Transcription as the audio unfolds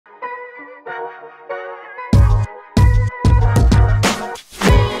Hi,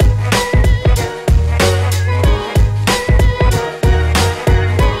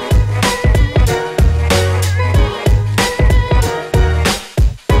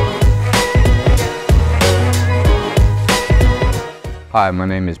 my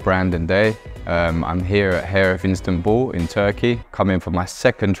name is Brandon Day. I'm here at Hair of Istanbul in Turkey, coming for my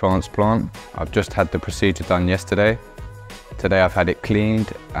second transplant. I've just had the procedure done yesterday. Today I've had it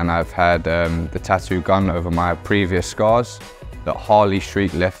cleaned and I've had the tattoo gone over my previous scars that Harley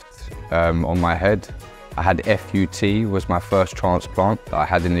Street left on my head. I had FUT, was my first transplant that I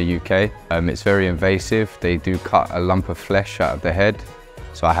had in the UK. It's very invasive. They do cut a lump of flesh out of the head.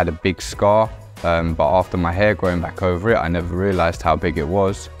 So I had a big scar. But after my hair growing back over it, I never realised how big it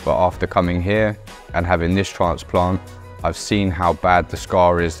was. But after coming here and having this transplant, I've seen how bad the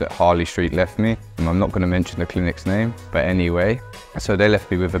scar is that Harley Street left me. And I'm not going to mention the clinic's name, but anyway. So they left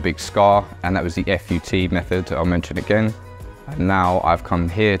me with a big scar, and that was the FUT method, I'll mention again. And now I've come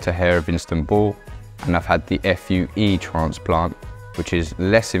here to Hair of Istanbul, and I've had the FUE transplant, which is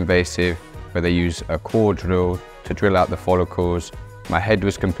less invasive, where they use a core drill to drill out the follicles. My head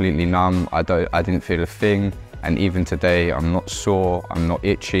was completely numb, I didn't feel a thing, and even today I'm not sore, I'm not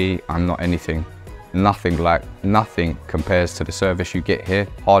itchy, I'm not anything. Nothing compares to the service you get here.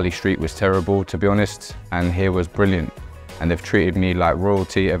 Harley Street was terrible, to be honest, and here was brilliant. And they've treated me like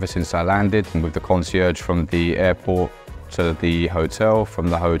royalty ever since I landed, and with the concierge from the airport to the hotel, from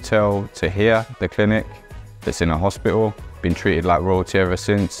the hotel to here, the clinic that's in a hospital. Been treated like royalty ever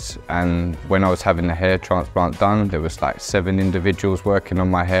since. And when I was having the hair transplant done, there was like 7 individuals working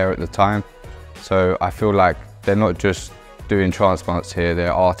on my hair at the time. So I feel like they're not just doing transplants here,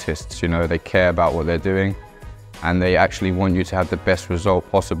 they're artists, you know, they care about what they're doing and they actually want you to have the best result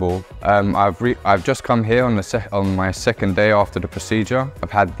possible. I've just come here on my second day after the procedure.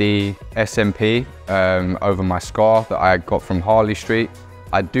 I've had the SMP over my scar that I got from Harley Street.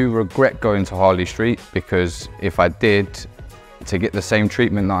 I do regret going to Harley Street because if I did, to get the same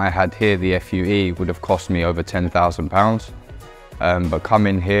treatment that I had here, the FUE, would have cost me over £10,000. But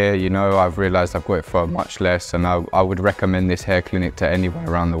coming here, you know, I've realised I've got it for much less, and I would recommend this hair clinic to anyone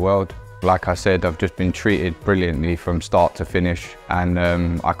around the world. Like I said, I've just been treated brilliantly from start to finish, and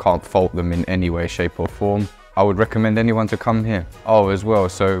I can't fault them in any way, shape or form. I would recommend anyone to come here. Oh, as well,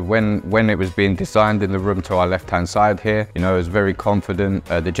 so when it was being designed in the room to our left-hand side here, you know, I was very confident.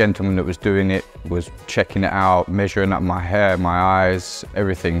 The gentleman that was doing it was checking it out, measuring up my hair, my eyes,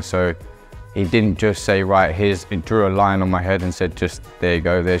 everything. So he didn't just say, right, he drew a line on my head and said, just, there you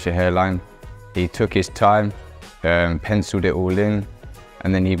go, there's your hairline. He took his time, penciled it all in,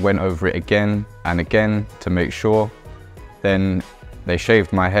 and then he went over it again and again to make sure. Then they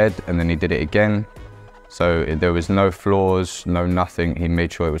shaved my head and then he did it again. So there was no flaws, no nothing. He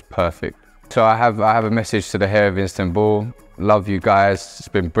made sure it was perfect. So I have a message to the Hair of Istanbul. Love you guys, it's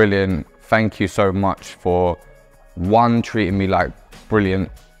been brilliant. Thank you so much for 1, treating me like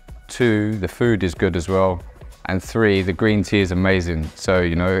brilliant. 2, the food is good as well. And 3, the green tea is amazing. So,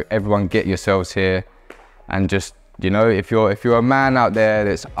 you know, everyone get yourselves here and just, you know, if you're a man out there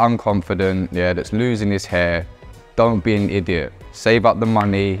that's unconfident, yeah, that's losing his hair, don't be an idiot. Save up the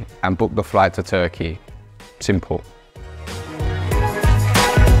money and book the flight to Turkey. Simple.